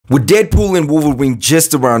With Deadpool and Wolverine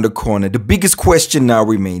just around the corner, the biggest question now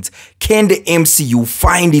remains, can the MCU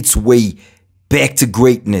find its way back to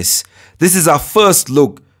greatness? This is our first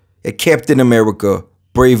look at Captain America,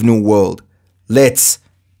 Brave New World. Let's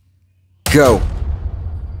go.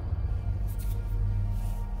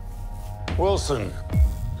 Wilson.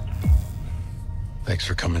 Thanks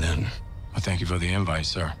for coming in. Well, thank you for the invite,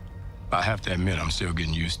 sir. I have to admit, I'm still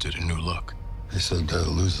getting used to the new look. They said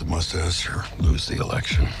lose the mustache or lose the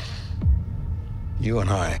election. You and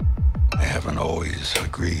I haven't always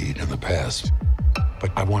agreed in the past,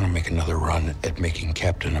 but I want to make another run at making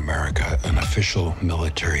Captain America an official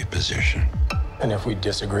military position. And if we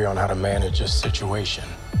disagree on how to manage this situation,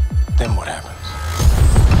 then what happens?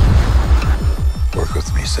 Work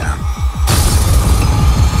with me, Sam.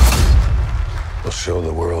 We'll show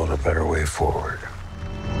the world a better way forward.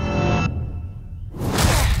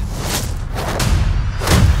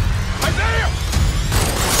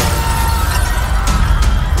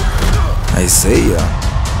 Isaiah.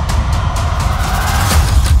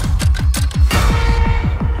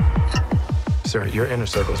 Sir, your inner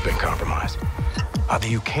circle has been compromised. Either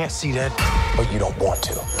you can't see that, or you don't want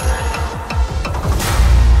to.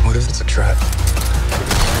 What if it's a trap?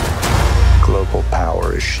 Global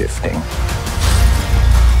power is shifting.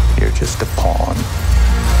 You're just a pawn.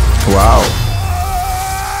 Wow.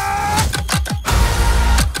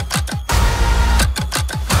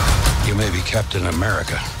 You may be Captain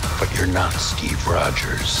America, but you're not Steve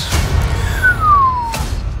Rogers.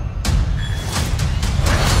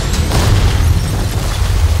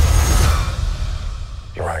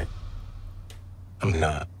 You're right. I'm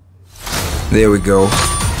not. There we go.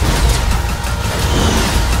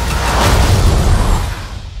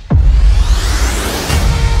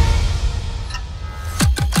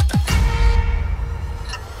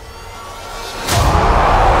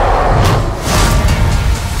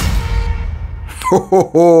 Ho, ho,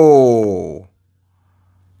 ho.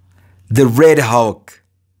 The Red Hulk.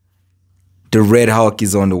 The Red Hulk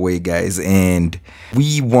is on the way, guys, and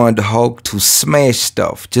we want Hulk to smash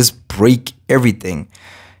stuff, just break everything.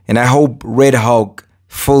 And I hope Red Hulk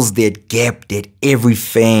fills that gap that every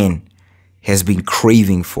fan has been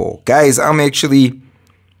craving for. Guys, I'm actually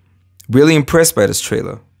really impressed by this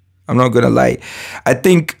trailer. I'm not gonna lie. I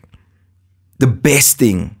think the best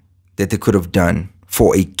thing that they could have done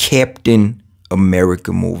for a Captain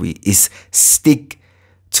America movie is stick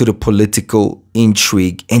to the political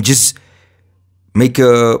intrigue and just make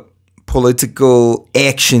a political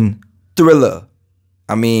action thriller.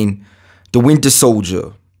 I mean, The Winter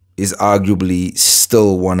Soldier is arguably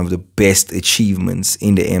still one of the best achievements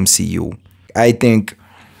in the MCU. I think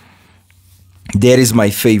that is my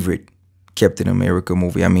favorite Captain America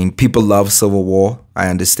movie. I mean, people love Civil War. I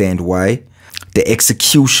understand why. The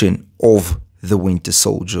execution of The Winter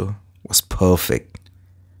Soldier was perfect.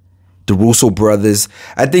 The Russo brothers,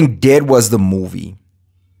 I think that was the movie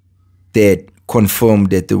that confirmed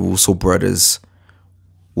that the Russo brothers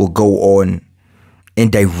will go on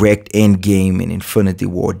and direct Endgame and Infinity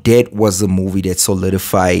War. That was the movie that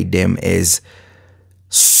solidified them as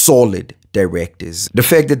solid directors. The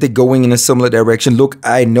fact that they're going in a similar direction, look,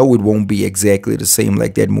 I know it won't be exactly the same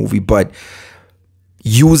like that movie, but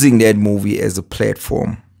using that movie as a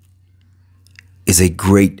platform is a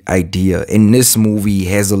great idea. And this movie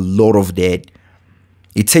has a lot of that.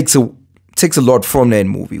 It takes a lot from that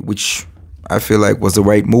movie, which I feel like was the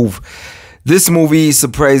right move. This movie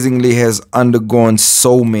surprisingly has undergone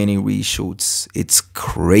so many reshoots. It's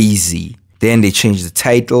crazy. Then they changed the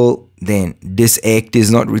title. Then this actor is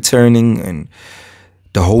not returning, and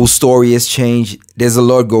the whole story has changed. There's a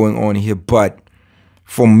lot going on here, but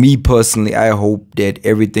for me personally, I hope that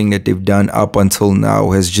everything that they've done up until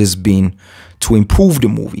now has just been to improve the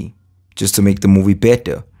movie, just to make the movie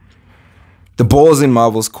better. The ball's in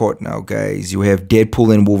Marvel's court now, guys. You have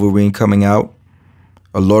Deadpool and Wolverine coming out.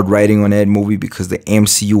 A lot riding on that movie because the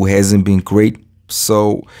MCU hasn't been great.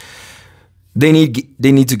 So they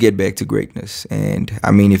need to get back to greatness. And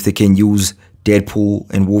I mean, if they can use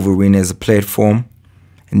Deadpool and Wolverine as a platform,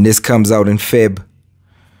 and this comes out in Feb,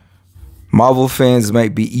 Marvel fans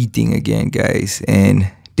might be eating again, guys.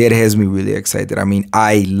 And that has me really excited. I mean,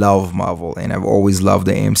 I love Marvel and I've always loved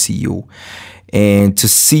the MCU. And to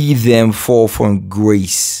see them fall from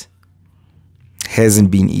grace hasn't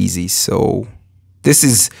been easy. So this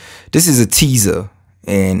is a teaser,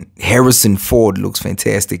 and Harrison Ford looks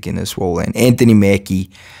fantastic in this role, and Anthony Mackie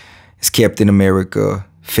is Captain America.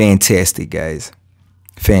 Fantastic, guys.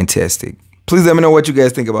 Fantastic. Please let me know what you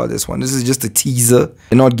guys think about this one. This is just a teaser.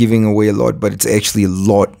 They're not giving away a lot, but it's actually a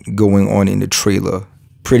lot going on in the trailer.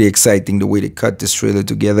 Pretty exciting the way they cut this trailer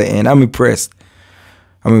together, and I'm impressed.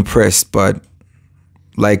 I'm impressed, but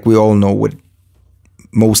like we all know with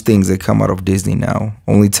most things that come out of Disney now,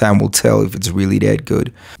 only time will tell if it's really that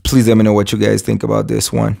good. Please let me know what you guys think about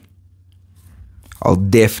this one. I'll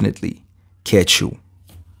definitely catch you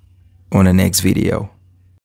on the next video.